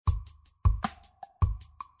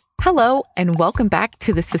Hello, and welcome back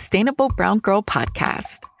to the Sustainable Brown Girl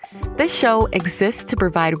podcast. This show exists to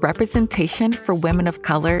provide representation for women of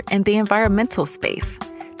color in the environmental space,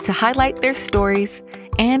 to highlight their stories,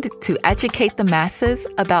 and to educate the masses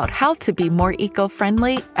about how to be more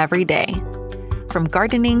eco-friendly every day. From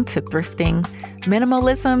gardening to thrifting,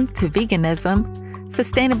 minimalism to veganism,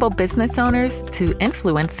 sustainable business owners to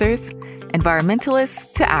influencers,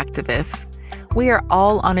 environmentalists to activists, we are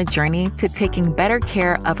all on a journey to taking better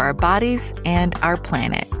care of our bodies and our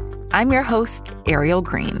planet. I'm your host, Ariel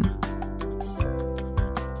Green.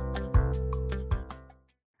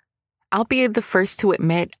 I'll be the first to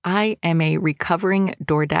admit I am a recovering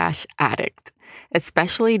DoorDash addict.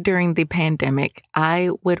 Especially during the pandemic,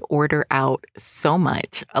 I would order out so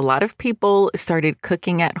much. A lot of people started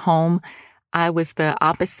cooking at home. I was the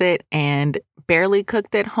opposite and barely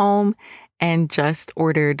cooked at home and just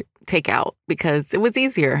ordered takeout because it was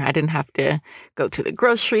easier. I didn't have to go to the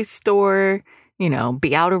grocery store,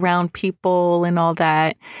 be out around people and all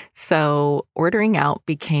that. So ordering out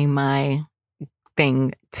became my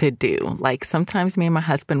thing to do. Like sometimes me and my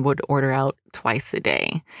husband would order out twice a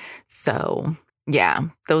day. So yeah,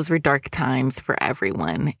 those were dark times for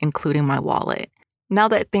everyone, including my wallet. Now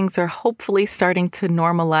that things are hopefully starting to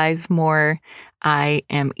normalize more, I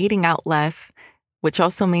am eating out less, which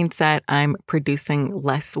also means that I'm producing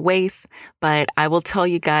less waste. But I will tell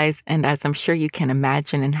you guys, and as I'm sure you can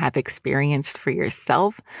imagine and have experienced for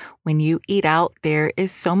yourself, when you eat out, there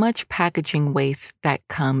is so much packaging waste that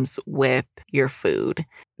comes with your food.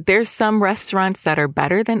 There's some restaurants that are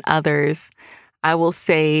better than others. I will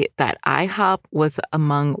say that IHOP was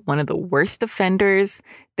among one of the worst offenders.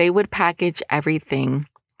 They would package everything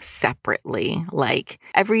separately. Like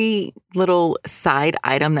every little side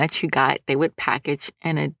item that you got, they would package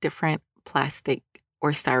in a different plastic or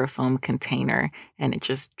styrofoam container, and it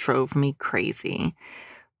just drove me crazy.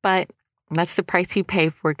 But that's the price you pay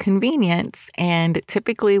for convenience. And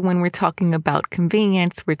typically when we're talking about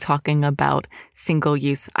convenience, we're talking about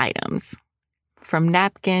single-use items. From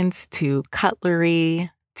napkins to cutlery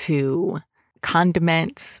to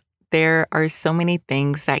condiments, there are so many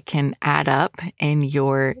things that can add up in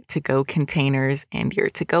your to-go containers and your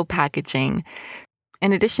to-go packaging.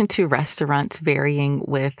 In addition to restaurants varying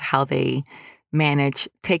with how they manage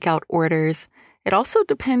takeout orders, it also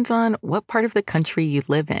depends on what part of the country you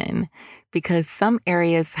live in, because some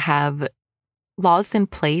areas have laws in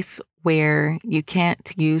place where you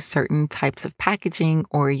can't use certain types of packaging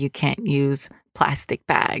or you can't use plastic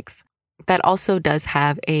bags. That also does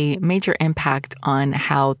have a major impact on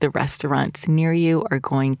how the restaurants near you are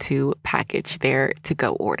going to package their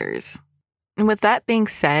to-go orders. And with that being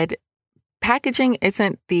said, packaging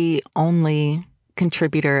isn't the only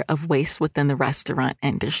contributor of waste within the restaurant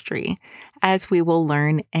industry. As we will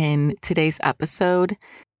learn in today's episode,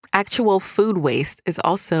 actual food waste is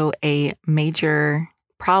also a major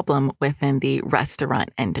problem within the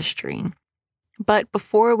restaurant industry. But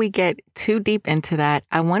before we get too deep into that,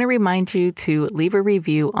 I want to remind you to leave a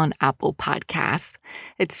review on Apple Podcasts.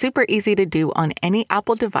 It's super easy to do on any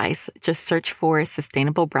Apple device. Just search for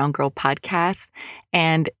Sustainable Brown Girl Podcast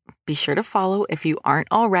and be sure to follow if you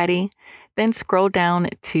aren't already. Then scroll down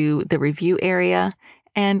to the review area,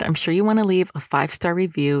 and I'm sure you want to leave a 5-star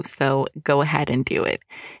review, so go ahead and do it.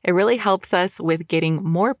 It really helps us with getting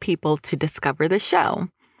more people to discover the show.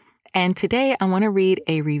 And today I want to read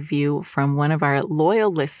a review from one of our loyal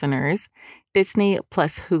listeners, Disney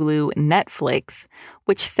plus Hulu Netflix,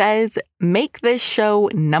 which says, "Make this show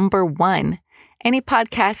number 1. Any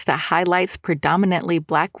podcast that highlights predominantly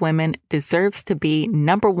Black women deserves to be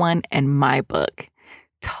number 1 in my book."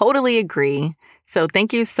 Totally agree. So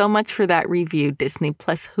thank you so much for that review, Disney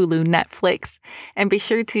plus Hulu Netflix. And be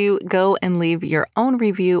sure to go and leave your own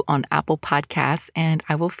review on Apple Podcasts, and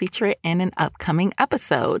I will feature it in an upcoming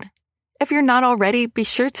episode. If you're not already, be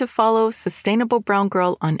sure to follow Sustainable Brown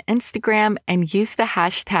Girl on Instagram and use the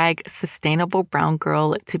hashtag Sustainable Brown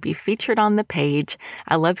Girl to be featured on the page.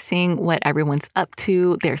 I love seeing what everyone's up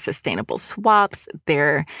to, their sustainable swaps,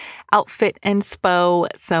 their outfit inspo.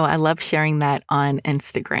 So I love sharing that on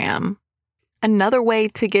Instagram. Another way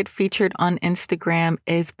to get featured on Instagram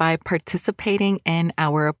is by participating in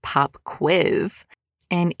our pop quiz.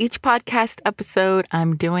 In each podcast episode,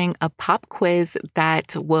 I'm doing a pop quiz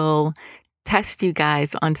that will test you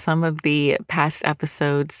guys on some of the past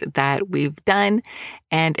episodes that we've done.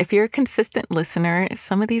 And if you're a consistent listener,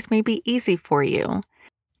 some of these may be easy for you.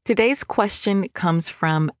 Today's question comes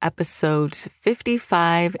from episodes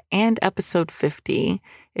 55 and episode 50.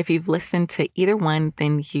 If you've listened to either one,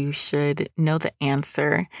 then you should know the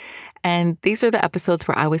answer. And these are the episodes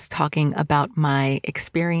where I was talking about my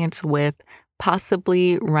experience with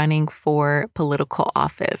possibly running for political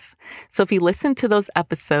office. So if you listen to those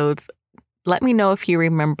episodes, let me know if you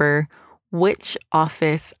remember which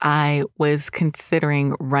office I was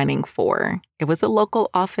considering running for. It was a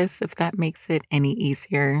local office, if that makes it any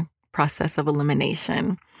easier. Process of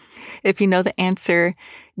elimination. If you know the answer,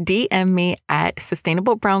 DM me at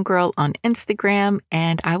Sustainable Brown Girl on Instagram,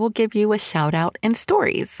 and I will give you a shout out in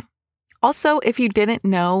stories. Also, if you didn't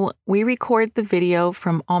know, we record the video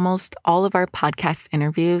from almost all of our podcast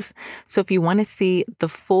interviews. So if you want to see the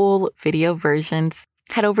full video versions,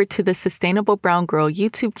 head over to the Sustainable Brown Girl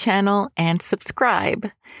YouTube channel and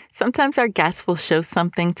subscribe. Sometimes our guests will show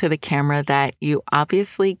something to the camera that you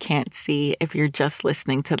obviously can't see if you're just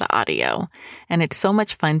listening to the audio. And it's so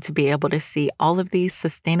much fun to be able to see all of these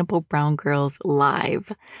Sustainable Brown Girls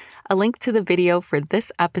live. A link to the video for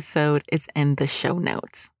this episode is in the show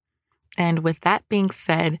notes. And with that being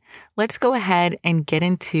said, let's go ahead and get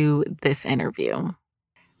into this interview.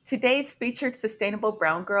 Today's featured Sustainable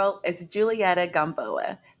Brown Girl is Julietta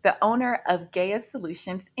Gamboa, the owner of Gaia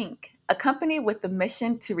Solutions, Inc., a company with the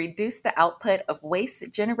mission to reduce the output of waste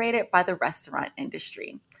generated by the restaurant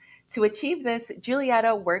industry. To achieve this,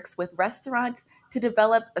 Julietta works with restaurants to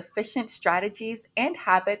develop efficient strategies and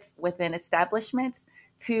habits within establishments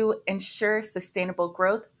to ensure sustainable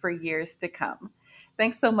growth for years to come.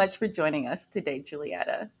 Thanks so much for joining us today,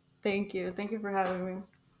 Julietta. Thank you. Thank you for having me.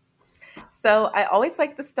 So I always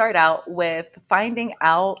like to start out with finding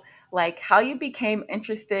out like how you became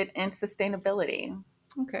interested in sustainability.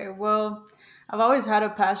 Okay, well, I've always had a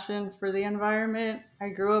passion for the environment. I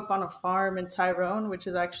grew up on a farm in Tyrone, which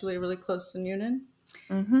is actually really close to Newnan.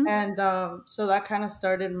 Mm-hmm. And so that kind of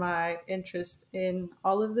started my interest in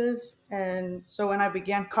all of this. And so when I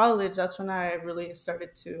began college, that's when I really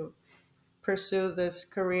started to pursue this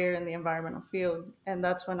career in the environmental field. And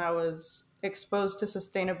that's when I was exposed to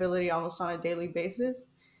sustainability almost on a daily basis.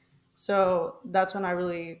 So that's when I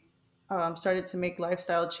really started to make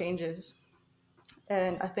lifestyle changes.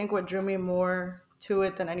 And I think what drew me more to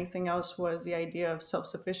it than anything else was the idea of self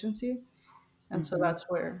sufficiency. And so Mm-hmm. that's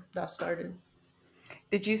where that started.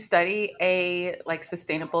 Did you study a like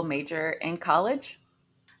sustainable major in college?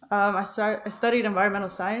 I studied environmental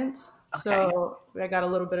science, Okay. so I got a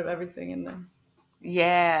little bit of everything in there.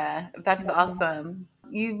 Yeah, that's awesome.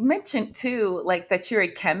 You mentioned too, like that you're a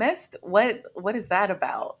chemist. What is that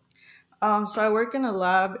about? So I work in a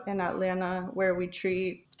lab in Atlanta where we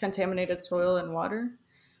treat contaminated soil and water.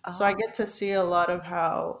 So I Oh, get to see a lot of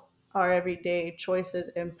how our everyday choices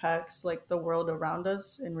impacts like the world around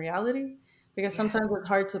us in reality. Because yeah, sometimes it's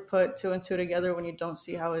hard to put two and two together when you don't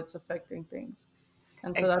see how it's affecting things.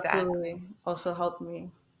 And so that's exactly. really also helped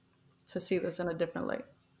me to see this in a different light.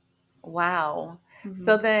 Wow.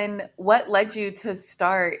 So hmm then what led you to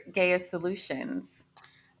start Gaia Solutions?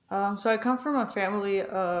 So I come from a family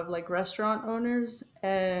of like restaurant owners,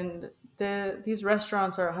 and these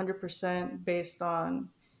restaurants are 100% based on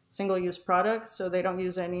single-use products, so they don't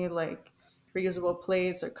use any like reusable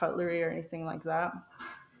plates or cutlery or anything like that.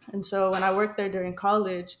 And so when I worked there during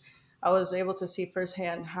college, I was able to see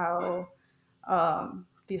firsthand how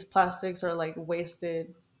these plastics are like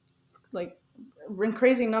wasted, like in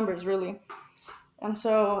crazy numbers, really. And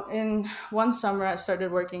so in one summer, I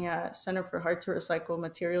started working at Center for Hard to Recycle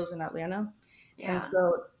Materials in Atlanta. And Yeah.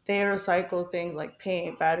 so they recycle things like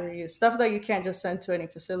paint, batteries, stuff that you can't just send to any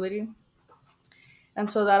facility. And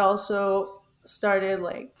so that also started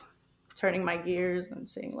like turning my gears and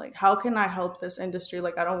saying like, how can I help this industry?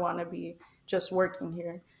 Like, I don't want to be just working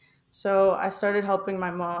here. So I started helping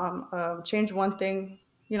my mom change one thing,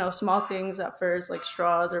 small things at first, like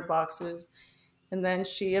straws or boxes, and then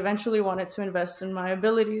she eventually wanted to invest in my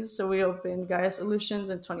abilities. So we opened Gaia Solutions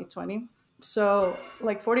in 2020. So,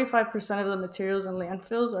 like 45% of the materials in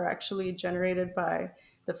landfills are actually generated by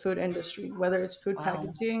the food industry, whether it's food Wow.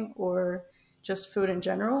 packaging or just food in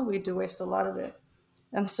general. We do waste a lot of it.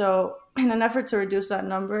 And so, in an effort to reduce that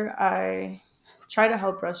number, I try to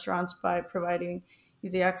help restaurants by providing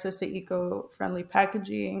easy access to eco friendly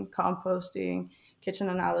packaging, composting, kitchen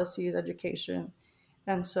analyses, education.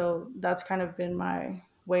 And so that's kind of been my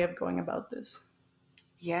way of going about this.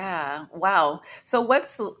 Yeah. Wow. So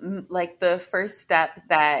what's like the first step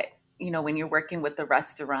that, when you're working with the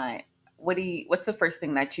restaurant, what's the first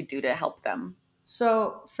thing that you do to help them?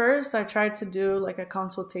 So, first, I tried to do like a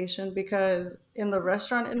consultation because in the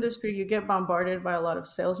restaurant industry, you get bombarded by a lot of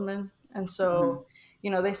salesmen. And Hmm. so,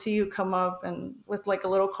 they see you come up and with like a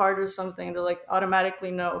little card or something, they like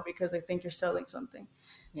automatically know because they think you're selling something.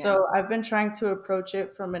 Yeah. So, I've been trying to approach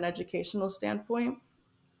it from an educational standpoint.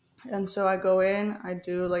 And so I go in, I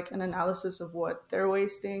do like an analysis of what they're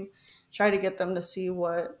wasting, try to get them to see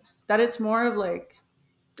what that it's more of like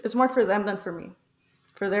it's more for them than for me,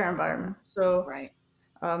 for their environment. So Right.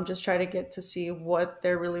 just try to get to see what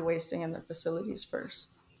they're really wasting in their facilities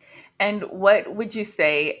first. And what would you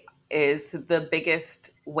say is the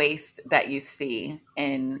biggest waste that you see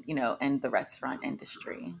in, in the restaurant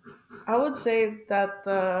industry? I would say that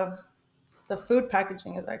the food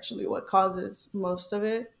packaging is actually what causes most of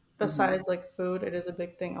it. Hmm. Besides like food, it is a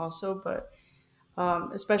big thing also, but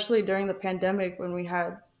especially during the pandemic when we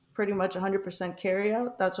had pretty much 100% carry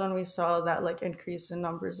out, that's when we saw that like increase in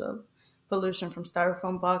numbers of pollution from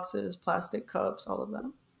styrofoam boxes, plastic cups, all of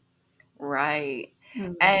that. Right.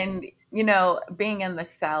 Mhm. And, being in the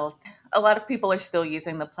South, a lot of people are still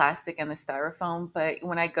using the plastic and the styrofoam. But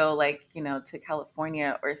when I go, like, to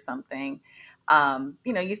California or something,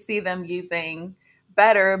 you see them using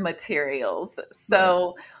better materials. Right.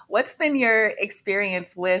 So, what's been your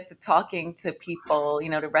experience with talking to people,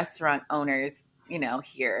 the restaurant owners,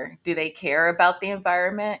 here? Do they care about the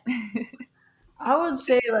environment? I would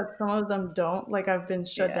say that some of them don't. Like I've been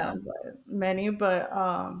shut Yeah. down by many, but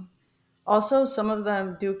also some of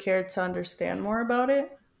them do care to understand more about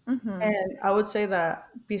it. Hmm. And I would say that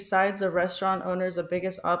besides the restaurant owners, the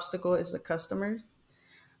biggest obstacle is the customers.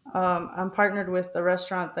 I'm partnered with the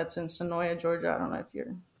restaurant that's in Sonoya, Georgia. I don't know if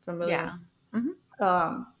you're familiar. Yeah.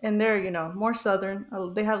 Hmm. And they're, more southern.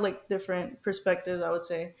 They have like different perspectives, I would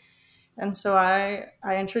say. And so I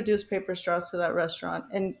introduced paper straws to that restaurant,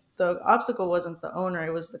 and the obstacle wasn't the owner;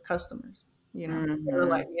 it was the customers. They were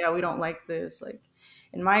like, Hmm. "Yeah, we don't like this." Like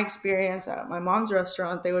in my experience at my mom's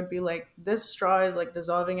restaurant, they would be like, "This straw is like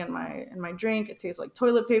dissolving in my drink. It tastes like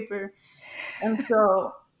toilet paper." And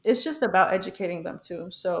so it's just about educating them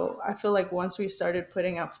too. So I feel like once we started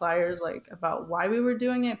putting out flyers like about why we were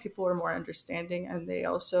doing it, people were more understanding, and they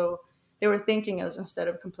were thanking us instead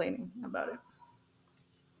of complaining about it.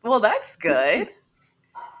 Well, that's good.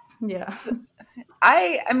 Yeah. S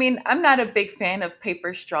I mean, I'm not a big fan of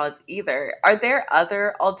paper straws either. Are there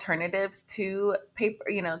other alternatives to paper,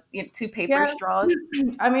 to paper Yeah. straws?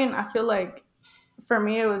 I mean, I feel like for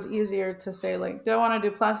me it was easier to say like, do I want to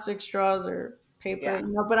do plastic straws or paper? Yeah,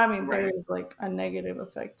 But I mean there right. is like a negative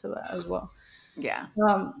effect to that as well. Yeah.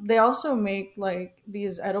 They also make like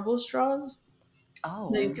these edible straws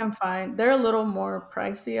that you Oh, can find. They're a little more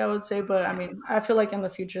pricey, I would say, but I yeah. mean, I feel like in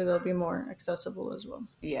the future they'll be more accessible as well.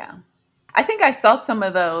 Yeah. I think I saw some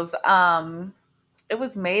of those. It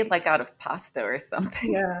was made like out of pasta or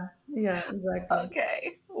something. Yeah, yeah, exactly.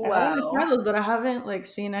 Okay. I want to try Wow. those, but I haven't like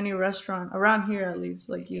seen any restaurant around here at least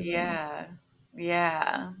like using them. Yeah.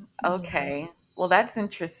 Yeah. Yeah. Okay. Well, that's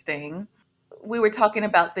interesting. We were talking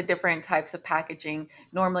about the different types of packaging.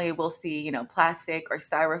 Normally, we'll see, plastic or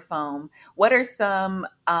styrofoam. What are some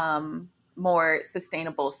more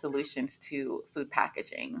sustainable solutions to food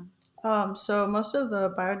packaging? So most of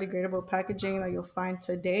the biodegradable packaging that you'll find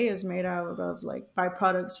today is made out of like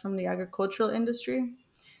byproducts from the agricultural industry.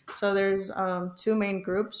 So there's two main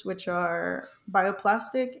groups, which are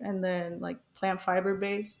bioplastic and then like plant fiber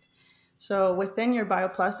based. So within your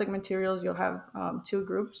bioplastic materials, you'll have two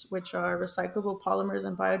groups, which are recyclable polymers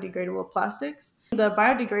and biodegradable plastics. The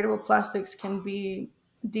biodegradable plastics can be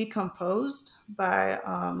decomposed by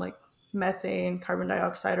like methane, carbon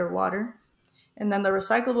dioxide, or water. And then the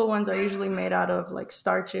recyclable ones are usually made out of like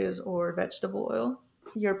starches or vegetable oil.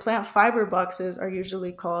 Your plant fiber boxes are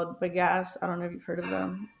usually called bagasse. I don't know if you've heard of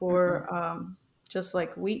them, Mm-mm. or just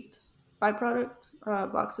like wheat byproduct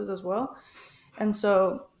boxes as well. And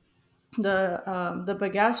so the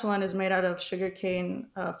bagasse one is made out of sugarcane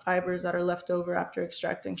fibers that are left over after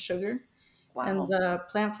extracting sugar, and Wow. the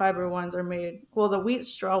plant fiber ones are made. Well, the wheat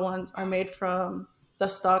straw ones are made from the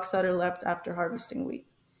stalks that are left after harvesting wheat.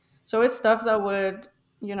 So it's stuff that would,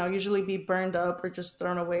 usually be burned up or just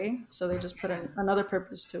thrown away. So they just put another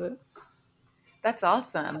purpose to it. That's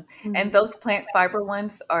awesome. And Mhm. those plant fiber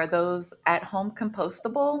ones, are those at home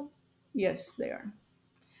compostable? Yes, they are.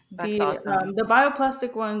 That's awesome. The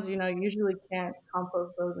bioplastic ones, you usually can't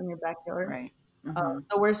compost those in your backyard. Right. Hmm.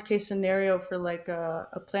 The worst case scenario for like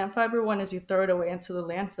a plant fiber one is you throw it away into the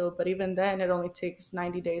landfill, but even then, it only takes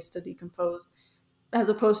 90 days to decompose, as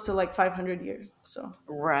opposed to like 500 years. So,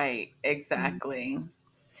 Right. mhm. Exactly.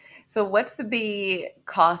 So what's the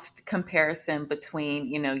cost comparison between,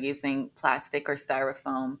 using plastic or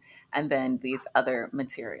styrofoam and then these other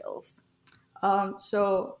materials?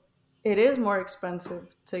 So it is more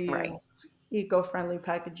expensive to use Right. eco-friendly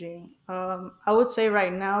packaging. I would say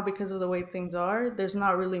right now, because of the way things are, there's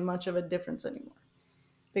not really much of a difference anymore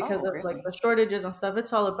because Oh, of like really? the shortages and stuff.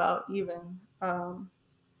 It's all about even.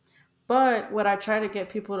 But what I try to get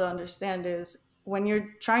people to understand is when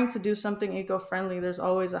you're trying to do something eco-friendly, there's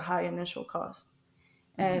always a high initial cost.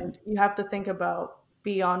 Hmm. and you have to think about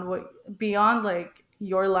beyond like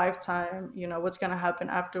your lifetime, what's going to happen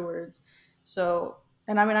afterwards. So,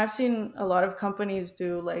 and I mean, I've seen a lot of companies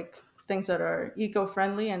do like things that are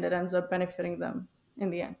eco-friendly, and it ends up benefiting them in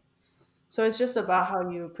the end. So it's just about how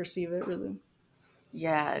you perceive it, really.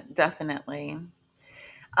 Yeah, definitely.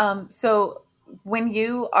 So when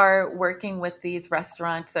you are working with these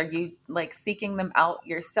restaurants, are you like seeking them out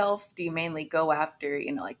yourself? Do you mainly go after,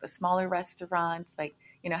 like the smaller restaurants? Like,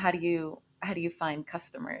 how do you find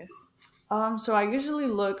customers? So I usually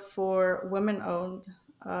look for women-owned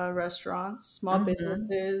restaurants, small Mm-hmm.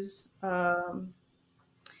 businesses.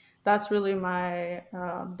 That's really my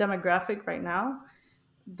demographic right now.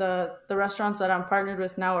 The restaurants that I'm partnered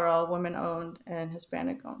with now are all women-owned and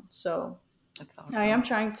Hispanic-owned. So That's I am awesome.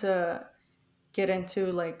 trying to get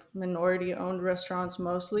into like minority-owned restaurants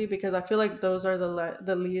mostly because I feel like those are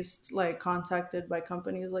the least like contacted by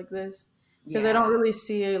companies like this because they don't Yeah. really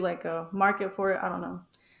see like a market for it. I don't know.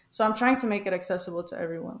 So I'm trying to make it accessible to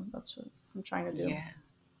everyone. That's what I'm trying to do. Yeah.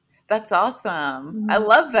 That's awesome. I Mhm.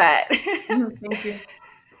 love that. Mhm. Thank you.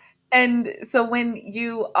 And so when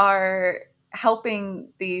you are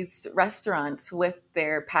helping these restaurants with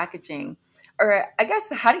their packaging, or I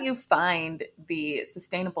guess, how do you find the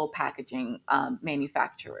sustainable packaging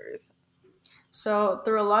manufacturers? So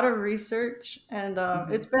through a lot of research, and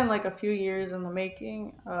Hmm. it's been like a few years in the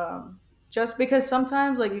making. Just because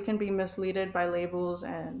sometimes like you can be misleaded by labels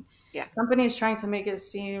and Yeah. companies trying to make it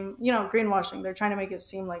seem, greenwashing. They're trying to make it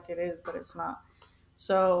seem like it is, but it's not.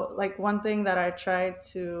 So like one thing that I try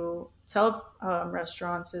to tell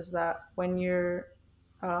restaurants is that when you're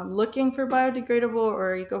looking for biodegradable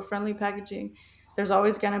or eco-friendly packaging, there's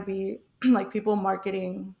always going to be like people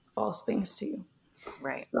marketing false things to you.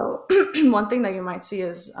 Right. So one thing that you might see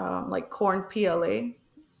is like corn PLA.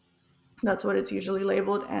 That's what it's usually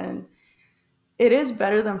labeled, and it is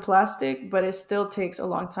better than plastic, but it still takes a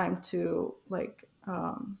long time to like.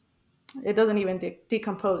 It doesn't even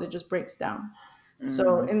decompose; it just breaks down.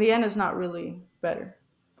 So Mm, in the end, it's not really better.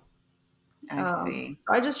 I see.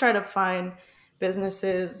 So I just try to find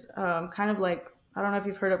businesses, kind of like I don't know if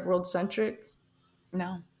you've heard of World Centric,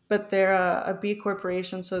 No. but they're a B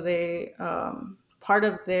corporation, so they part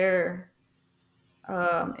of their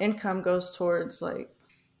income goes towards like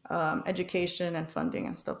education and funding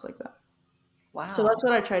and stuff like that. So that's Wow.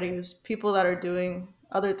 what I try to use people that are doing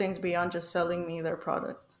other things beyond just selling me their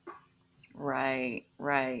product. Right.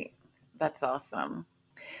 Right. That's awesome.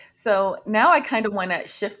 So now I kind of want to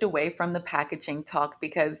shift away from the packaging talk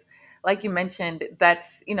because, like you mentioned,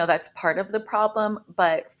 that's part of the problem,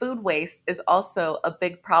 but food waste is also a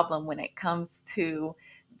big problem when it comes to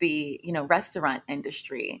the, restaurant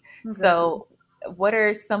industry. Exactly. So what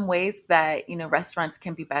are some ways that, restaurants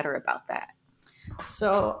can be better about that?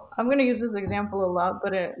 So I'm going to use this example a lot,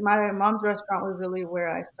 but my mom's restaurant was really where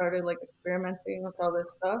I started like experimenting with all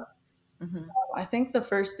this stuff. Hmm. I think the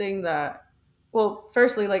first thing that, well,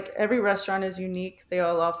 firstly, like every restaurant is unique. They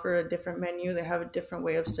all offer a different menu. They have a different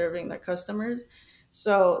way of serving their customers.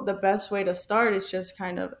 So the best way to start is just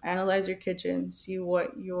kind of analyze your kitchen, see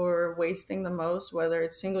what you're wasting the most, whether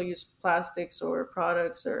it's single-use plastics or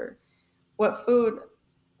products or what food,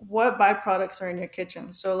 what byproducts are in your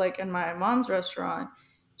kitchen. So like in my mom's restaurant,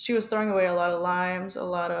 she was throwing away a lot of limes, a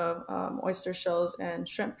lot of oyster shells, and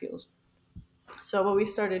shrimp peels. So what we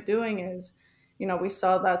started doing is, we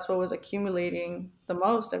saw that's what was accumulating the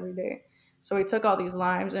most every day. So we took all these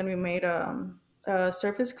limes and we made a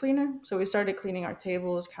surface cleaner. So we started cleaning our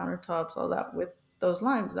tables, countertops, all that with those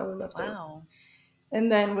limes that were left over. Wow.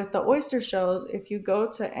 And then with the oyster shells, if you go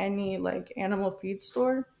to any like animal feed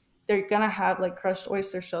store, they're gonna have like crushed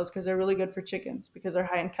oyster shells because they're really good for chickens because they're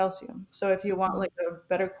high in calcium. So if you want Hmm. like a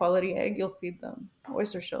better quality egg, you'll feed them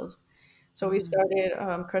oyster shells. So we Mm. started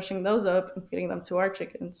crushing those up and feeding them to our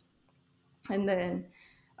chickens. And then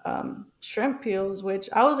shrimp peels, which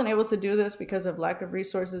I wasn't able to do this because of lack of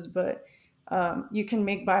resources, but you can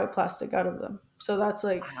make bioplastic out of them. So that's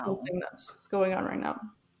like Wow. something that's going on right now.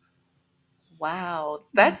 Wow,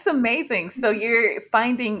 that's amazing. So you're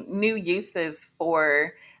finding new uses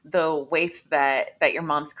for the waste that your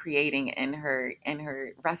mom's creating in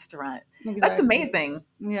her restaurant. That's Exactly. amazing.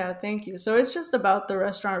 Yeah, thank you. So it's just about the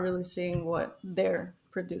restaurant really seeing what they're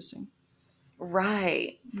producing.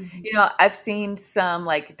 Right. Mhm. I've seen some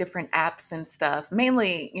like different apps and stuff,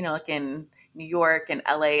 mainly, like in New York and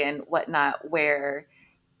LA and whatnot, where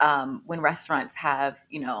when restaurants have,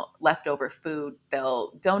 leftover food,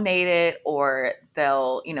 they'll donate it or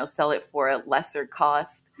they'll, sell it for a lesser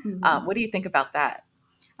cost. Mhm. What do you think about that?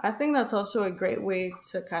 I think that's also a great way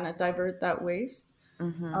to kind of divert that waste.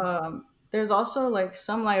 Hmm. there's also like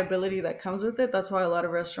some liability that comes with it. That's why a lot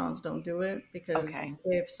of restaurants don't do it, because Okay.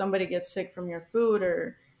 if somebody gets sick from your food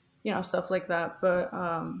or, stuff like that. But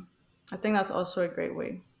I think that's also a great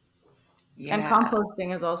way. And Yeah.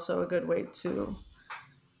 composting is also a good way to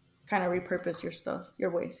kind of repurpose your stuff, your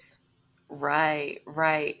waste. Right,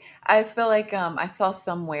 right. I feel like I saw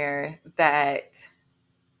somewhere that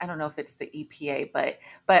I don't know if it's the EPA,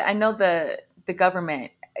 but I know the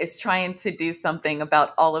government is trying to do something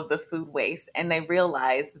about all of the food waste, and they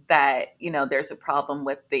realize that there's a problem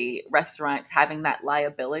with the restaurants having that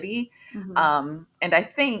liability, Hmm. and I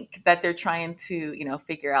think that they're trying to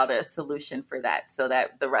figure out a solution for that so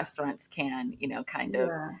that the restaurants can kind of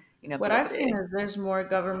Yeah. What be I've able seen to. is there's more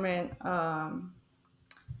government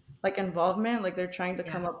like involvement, like they're trying to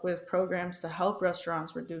come Yeah, up with programs to help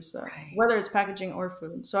restaurants reduce that, right, whether it's packaging or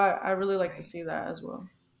food. So I really like to right. see that as well.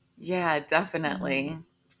 Yeah, Mhm. definitely.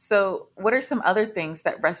 So, what are some other things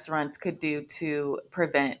that restaurants could do to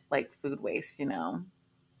prevent like food waste?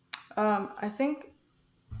 I think,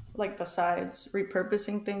 like, besides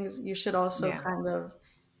repurposing things, you should also Yeah. kind of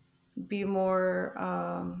be more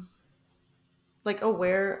like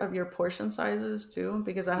aware of your portion sizes too,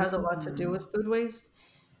 because that has a lot to do Mhm. with food waste.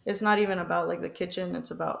 It's not even about like the kitchen; it's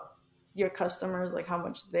about your customers, like how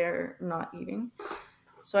much they're not eating.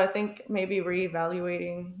 So I think maybe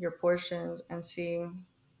reevaluating your portions and seeing,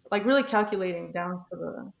 like, really calculating down to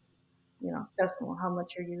the, decimal how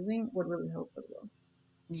much you're using would really help as well.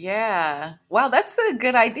 Yeah. Wow, that's a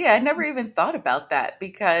good idea. I never even thought about that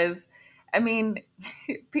because, I mean,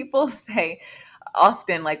 people say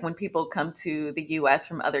often, like when people come to the US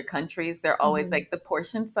from other countries, they're always Hmm. like, the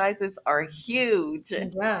portion sizes are huge.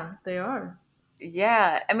 Yeah, they are.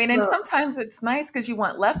 Yeah. I mean, and So sometimes it's nice because you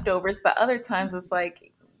want leftovers, but other times it's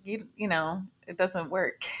like, it doesn't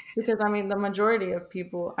work. because I mean, the majority of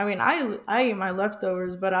people, I mean, I eat my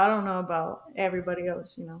leftovers, but I don't know about everybody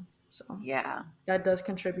else. So Yeah. that does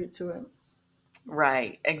contribute to it.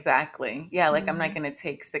 Right, exactly. Yeah, like I'm not Mhm. gonna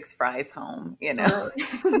take 6 fries home. Right.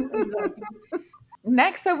 Exactly.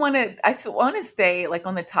 Next, I want to stay like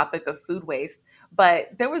on the topic of food waste,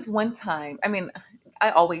 but there was one time, I mean,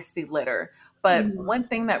 I always see litter, but Mhm. one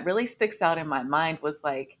thing that really sticks out in my mind was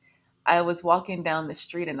like I was walking down the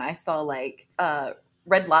street and I saw like a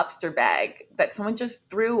Red Lobster bag that someone just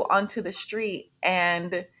threw onto the street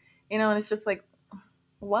and it's just like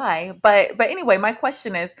why? But anyway, my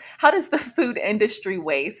question is, how does the food industry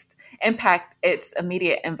waste impact its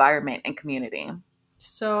immediate environment and community?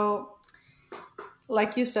 So,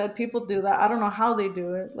 like you said, people do that. I don't know how they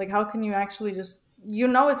do it. Like, how can you actually just,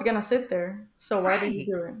 it's gonna sit there. So why do you Right.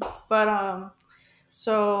 do it? But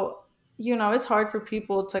so it's hard for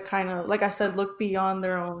people to kind of, like I said, look beyond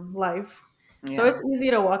their own life. So Yeah. it's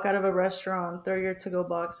easy to walk out of a restaurant, throw your to-go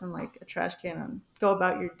box in like a trash can, and go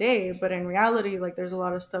about your day. But in reality, like, there's a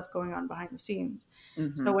lot of stuff going on behind the scenes.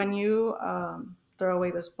 So Hmm. when you throw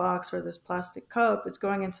away this box or this plastic cup, it's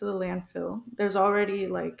going into the landfill. There's already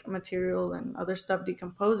like material and other stuff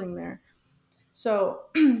decomposing there. So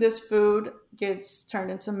this food gets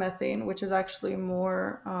turned into methane, which is actually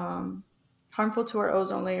more harmful to our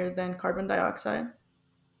ozone layer than carbon dioxide.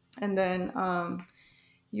 And then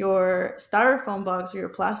your styrofoam box or your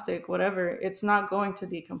plastic, whatever, it's not going to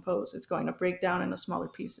decompose. It's going to break down into smaller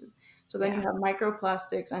pieces. So then you Yeah. have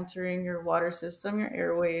microplastics entering your water system, your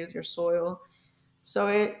airways, your soil. So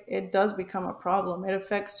it does become a problem. It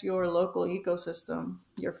affects your local ecosystem,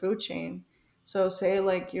 your food chain. So say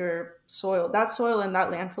like your soil, that soil in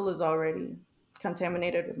that landfill is already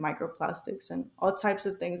contaminated with microplastics and all types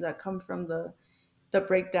of things that come from the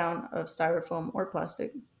breakdown of styrofoam or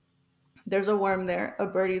plastic. There's a worm there. A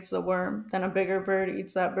bird eats the worm, then a bigger bird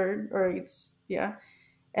eats that bird or eats, yeah,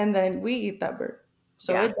 and then we eat that bird.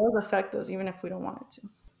 So it Yeah. does affect us even if we don't want it to.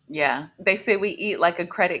 Yeah. They say we eat like a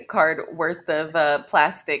credit card worth of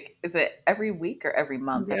plastic. Is it every week or every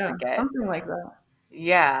month? I Yeah, forget. something like that.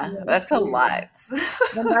 Yeah, Yeah, it's that's a weird. lot.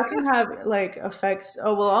 Then that can have like effects.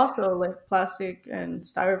 Oh, well, also like plastic and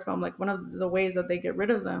styrofoam, like one of the ways that they get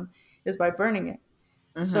rid of them is by burning it.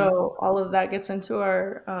 Hmm. So all of that gets into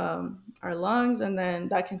our lungs, and then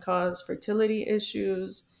that can cause fertility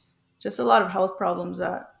issues, just a lot of health problems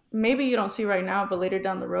that maybe you don't see right now, but later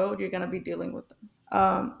down the road you're gonna be dealing with them.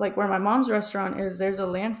 Like where my mom's restaurant is, there's a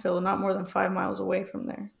landfill not more than 5 miles away from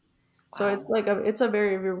there. So it's Wow. like it's a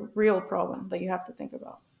very real problem that you have to think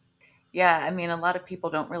about. Yeah, I mean, a lot of people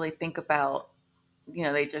don't really think about,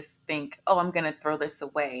 they just think, oh, I'm going to throw this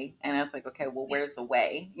away. And it's like, okay, well, where's the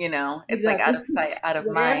way? It's like out Exactly. of sight, out of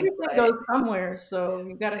Yeah, mind. everything But goes somewhere, so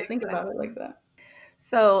you got to think about it exactly. like that.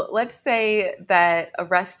 So let's say that a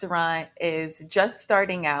restaurant is just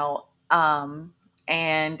starting out,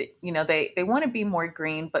 and they want to be more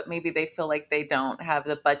green, but maybe they feel like they don't have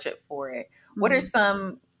the budget for it. What are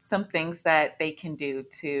Mhm. some things that they can do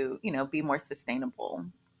to be more sustainable?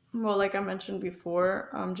 Well, like I mentioned before,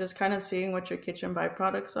 just kind of seeing what your kitchen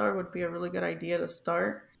byproducts are would be a really good idea to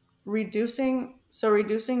start. Reducing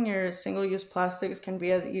your single-use plastics can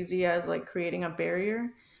be as easy as like creating a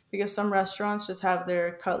barrier, because some restaurants just have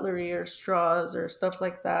their cutlery or straws or stuff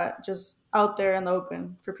like that just out there in the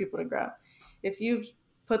open for people to grab. If you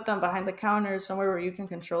put them behind the counter somewhere where you can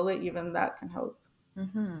control it, even that can help.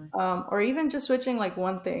 Hmm. Or even just switching like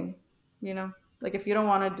one thing, you know, like if you don't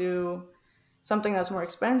want to do something that's more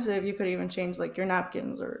expensive, you could even change like your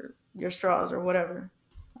napkins or your straws or whatever.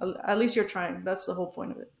 At least you're trying. That's the whole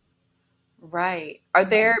point of it. Right. Are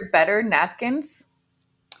there better napkins?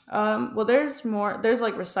 Well, there's more. There's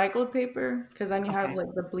like recycled paper, because then you have Okay.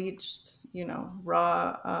 like the bleached,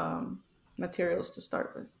 raw materials to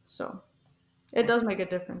start with. So it I does make see. a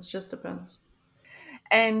difference. Just depends.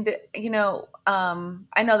 And,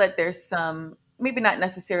 I know that there's some, maybe not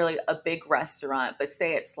necessarily a big restaurant, but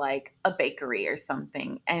say it's like a bakery or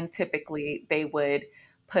something. And typically they would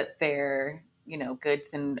put their, goods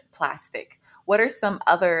in plastic. What are some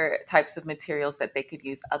other types of materials that they could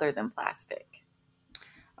use other than plastic?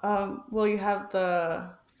 Well, you have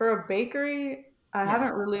the for a bakery. I Yeah.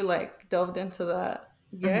 haven't really like delved into that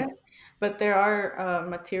yet, Hmm. but there are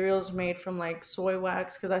materials made from like soy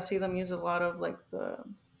wax, because I see them use a lot of like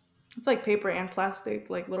it's like paper and plastic,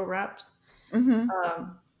 like little wraps. Hmm.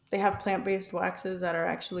 Um, they have plant-based waxes that are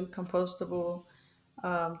actually compostable.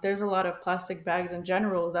 There's a lot of plastic bags in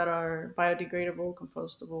general that are biodegradable,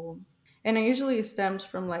 compostable, and it usually stems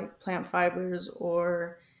from like plant fibers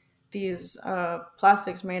or these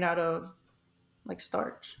plastics made out of like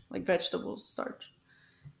starch, like vegetable starch.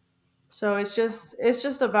 So it's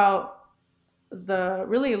just about the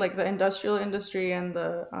really like the industrial industry and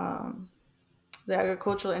the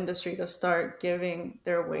agricultural industry to start giving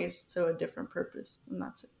their waste to a different purpose, and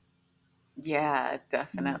that's it. Yeah, Mhm.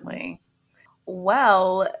 definitely.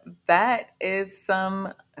 Well, that is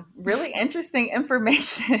some really interesting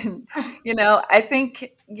information. I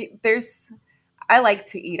think I like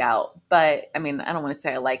to eat out, but I mean, I don't want to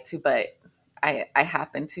say I like to, but I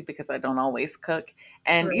happen to because I don't always cook.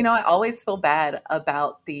 And, Right. I always feel bad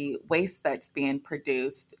about the waste that's being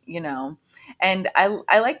produced, and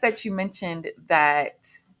I like that you mentioned that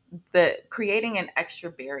the creating an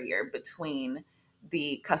extra barrier between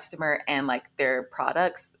the customer and like their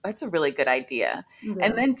products, that's a really good idea. And Yeah.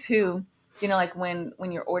 then too, like when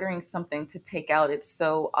you're ordering something to take out, it's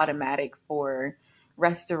so automatic for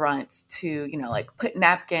restaurants to like put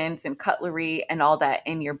napkins and cutlery and all that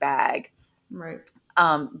in your bag. Right.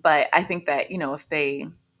 But I think that if they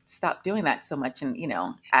stop doing that so much and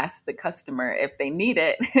ask the customer if they need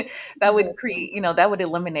it, that would Yeah. create that would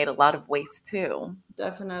eliminate a lot of waste too.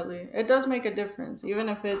 Definitely. It does make a difference, even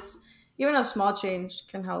a small change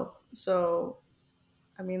can help. So,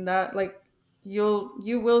 I mean that like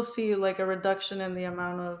you will see like a reduction in the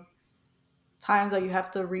amount of times that you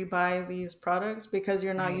have to rebuy these products because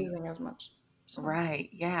you're not Right. using as much. So, Right.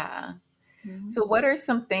 Yeah. mhm. So, what are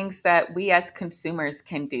some things that we as consumers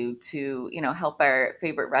can do to, help our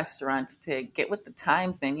favorite restaurants to get with the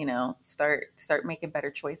times and, start making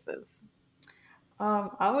better choices?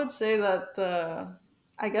 I would say that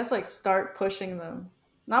I guess like start pushing them,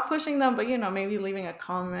 not pushing them, but maybe leaving a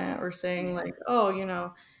comment or saying Yeah. like,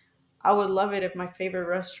 oh, I would love it if my favorite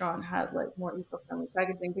restaurant had like more eco-friendly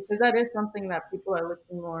packaging, because that is something that people are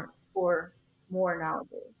looking more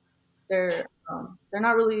nowadays. They're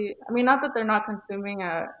not really. I mean, not that they're not consuming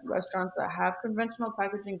at restaurants that have conventional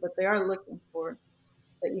packaging, but they are looking for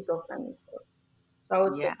the eco-friendly stuff. So I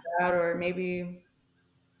would say Yeah. that, or maybe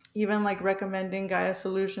even like recommending Gaia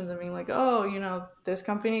Solutions and being like, oh, this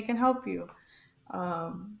company can help you.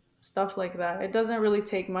 Stuff like that. It doesn't really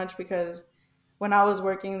take much, because when I was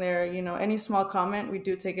working there, any small comment, we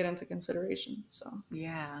do take it into consideration. So,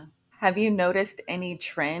 Yeah. Have you noticed any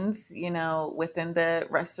trends, within the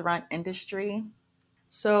restaurant industry?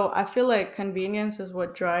 I feel like convenience is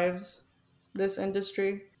what drives this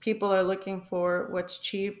industry. People are looking for what's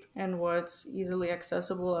cheap and what's easily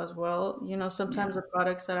accessible as well. Sometimes Yeah. the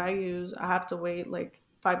products that I use, I have to wait like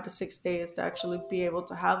 5 to 6 days to actually be able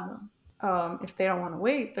to have them. If they don't want to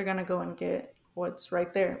wait, they're gonna go and get what's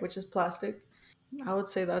right there, which is plastic. I would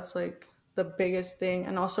say that's like the biggest thing.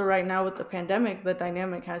 And also, right now with the pandemic, the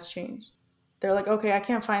dynamic has changed. They're like, okay, I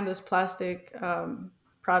can't find this plastic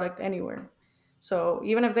product anywhere. So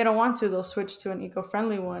even if they don't want to, they'll switch to an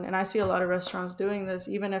eco-friendly one. And I see a lot of restaurants doing this,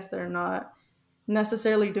 even if they're not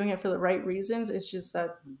necessarily doing it for the right reasons. It's just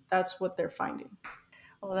that that's what they're finding.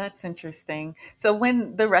 Well, that's interesting. So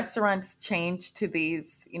when the restaurants change to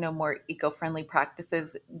these, more eco-friendly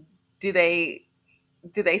practices, do they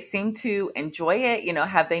do they seem to enjoy it?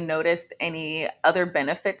 Have they noticed any other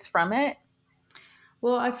benefits from it?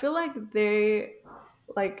 Well, I feel like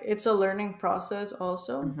it's a learning process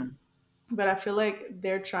also, Hmm. but I feel like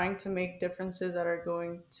they're trying to make differences that are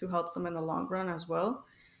going to help them in the long run as well.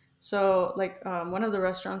 So, one of the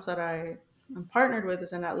restaurants that I'm partnered with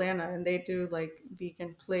is in Atlanta, and they do like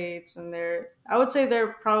vegan plates, and I would say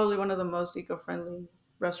they're probably one of the most eco-friendly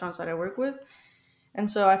restaurants that I work with. And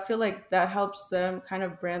so I feel like that helps them kind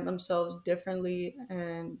of brand themselves differently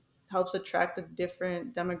and helps attract a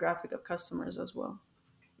different demographic of customers as well.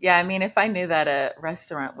 Yeah, I mean, if I knew that a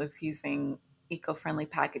restaurant was using eco-friendly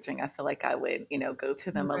packaging, I feel like I would, go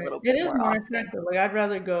to them a Right. little It bit is more more often. attractive. Like I'd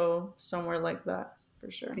rather go somewhere like that for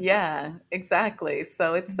sure. Yeah, exactly.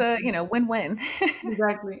 So it's a, win-win.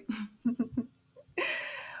 Exactly.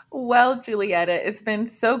 Well, Julietta, it's been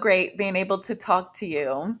so great being able to talk to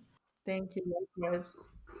you. Thank you. Likewise.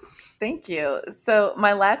 Thank you. So,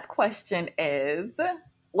 my last question is,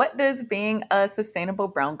 what does being a sustainable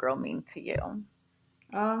brown girl mean to you?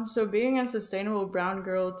 So being a sustainable brown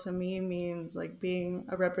girl to me means like being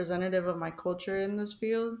a representative of my culture in this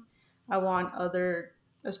field. I want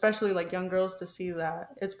especially like young girls, to see that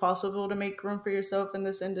it's possible to make room for yourself in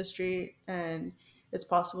this industry, and it's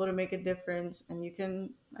possible to make a difference, and you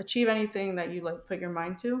can achieve anything that you like put your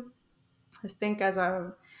mind to. I think as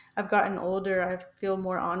I've gotten older, I feel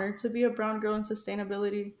more honored to be a brown girl in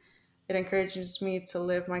sustainability. It encourages me to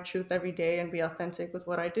live my truth every day and be authentic with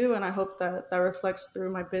what I do, and I hope that that reflects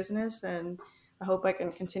through my business, and I hope I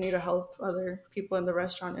can continue to help other people in the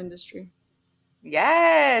restaurant industry.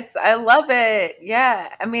 Yes, I love it.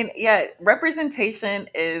 Yeah. I mean, yeah, representation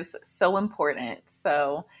is so important.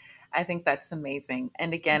 So I think that's amazing.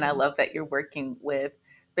 And again, I Yeah. love that you're working with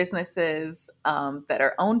businesses that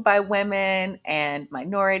are owned by women and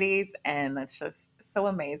minorities. And that's just so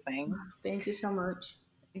amazing. Thank you so much.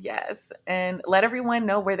 Yes. And let everyone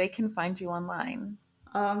know where they can find you online.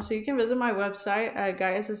 So you can visit my website at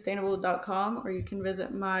GaiaSustainable.com, or you can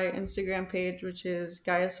visit my Instagram page, which is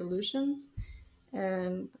Gaia Solutions,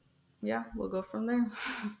 and yeah, we'll go from there.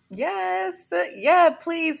 Yes. Yeah,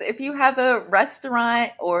 please. If you have a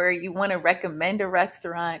restaurant or you want to recommend a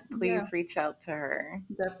restaurant, Yeah, please reach out to her.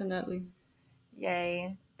 definitely.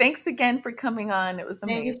 Yay. Thanks again for coming on. It was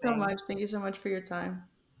Thank you so amazing. much. Thank you so much for your time.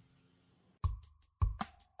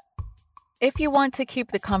 If you want to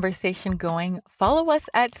keep the conversation going, follow us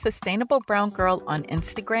at Sustainable Brown Girl on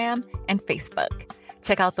Instagram and Facebook.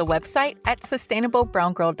 Check out the website at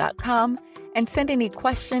sustainablebrown.girl.com and send any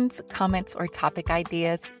questions, comments, or topic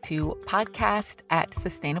ideas to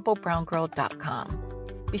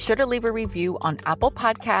podcast@sustainablebrown.girl.com. Be sure to leave a review on Apple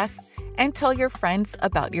Podcasts and tell your friends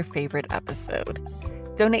about your favorite episode.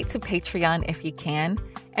 Donate to Patreon if you can,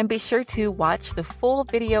 and be sure to watch the full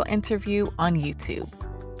video interview on YouTube.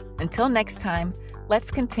 Until next time,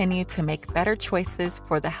 let's continue to make better choices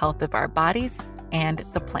for the health of our bodies and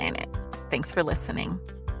the planet. Thanks for listening.